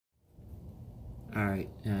Alright,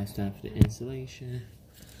 now it's time for the installation.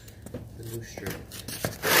 The new strut.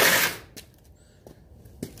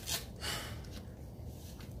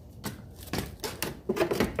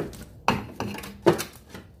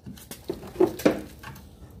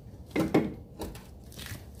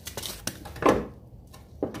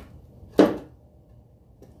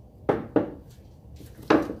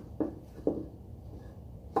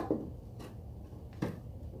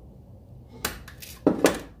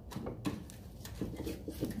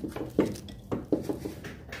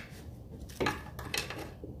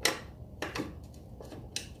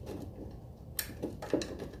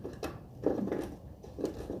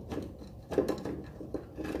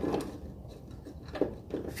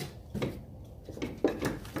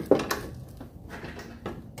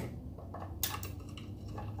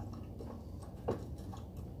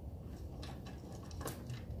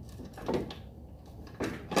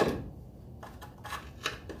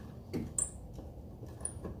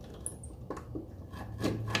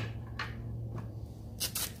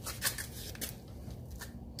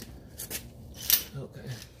 Okay.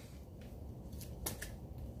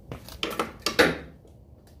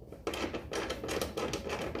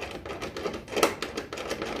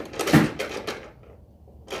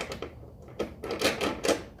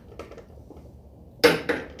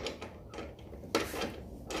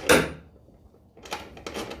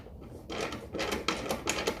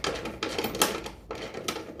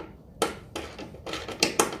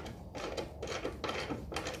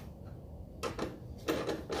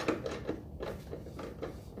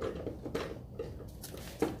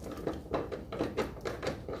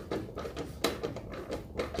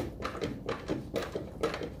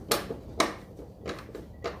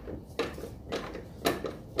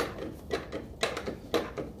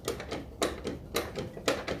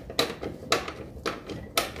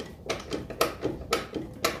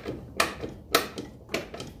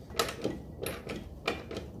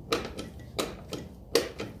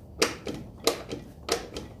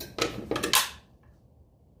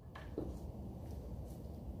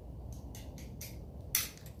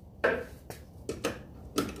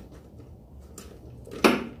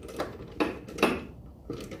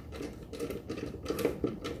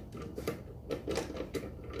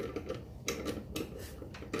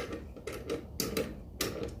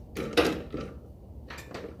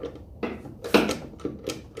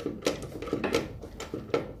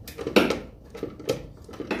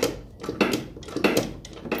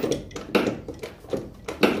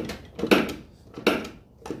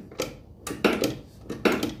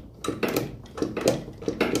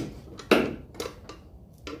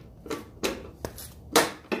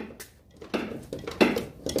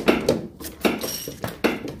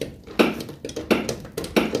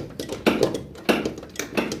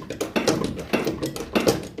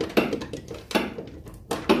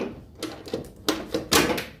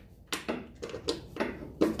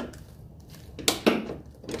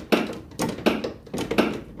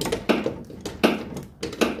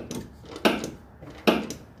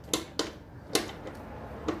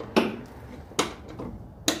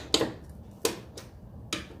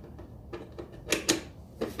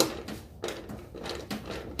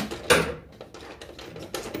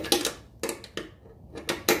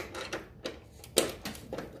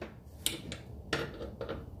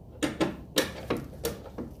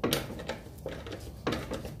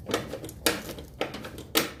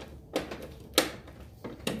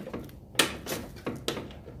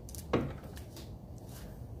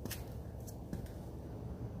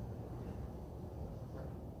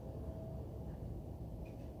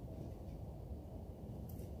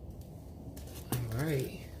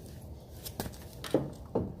 Alright.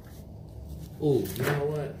 Oh, you know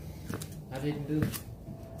what? I didn't do.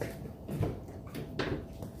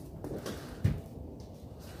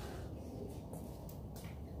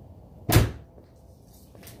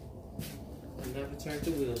 I never turned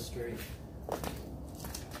the wheel straight.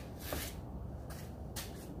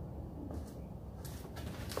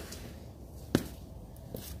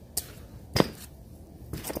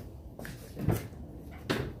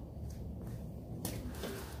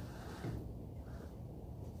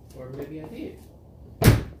 Or maybe I did.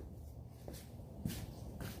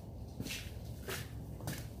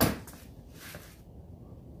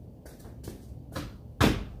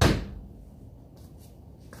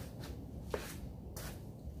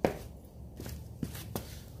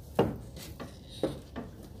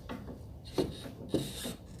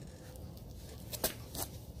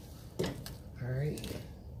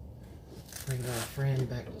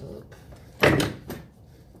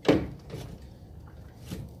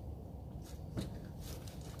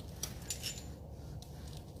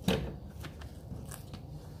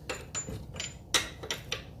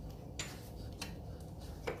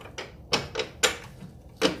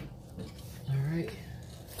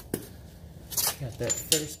 that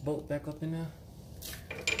first bolt back up in there.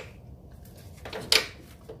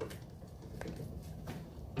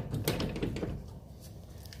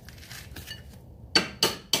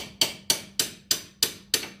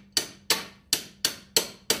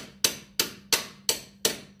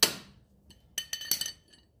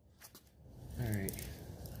 Alright.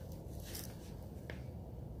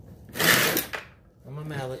 On my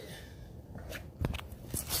mallet.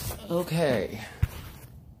 Okay.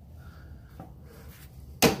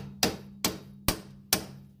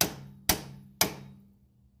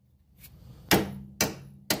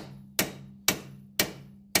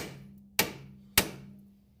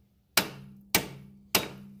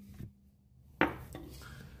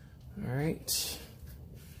 Alright.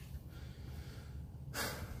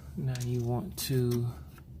 Now you want to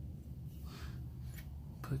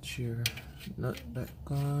put your nut back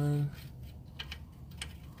on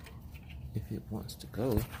if it wants to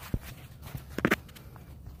go.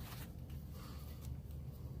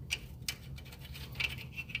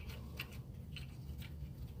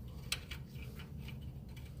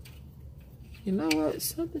 You know what?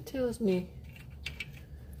 Something tells me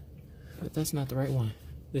but that's not the right one.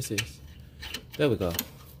 This is. There we go.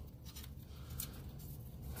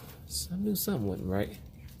 I knew something wasn't right.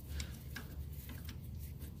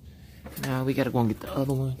 Now we gotta go and get the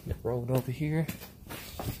other one that rolled over here.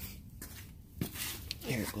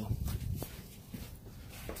 There we go.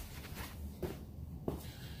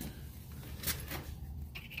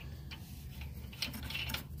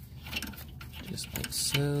 Just like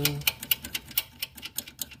so.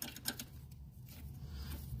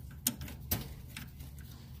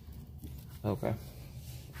 Okay.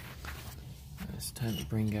 It's time to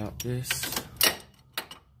bring out this.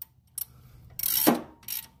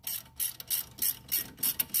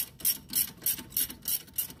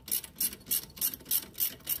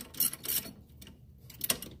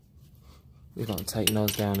 We're gonna tighten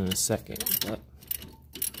those down in a second, but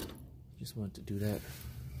just wanted to do that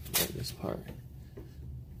for this part.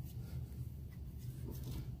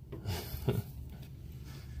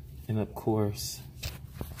 And of course,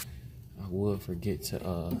 I will forget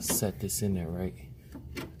to set this in there, right?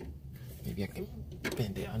 Maybe I can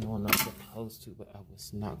bend it. I know I'm not supposed to, but I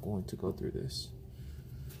was not going to go through this.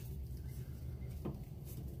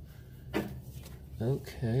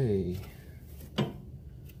 Okay.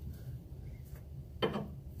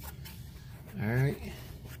 Alright.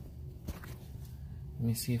 Let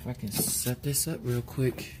me see if I can set this up real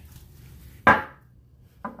quick.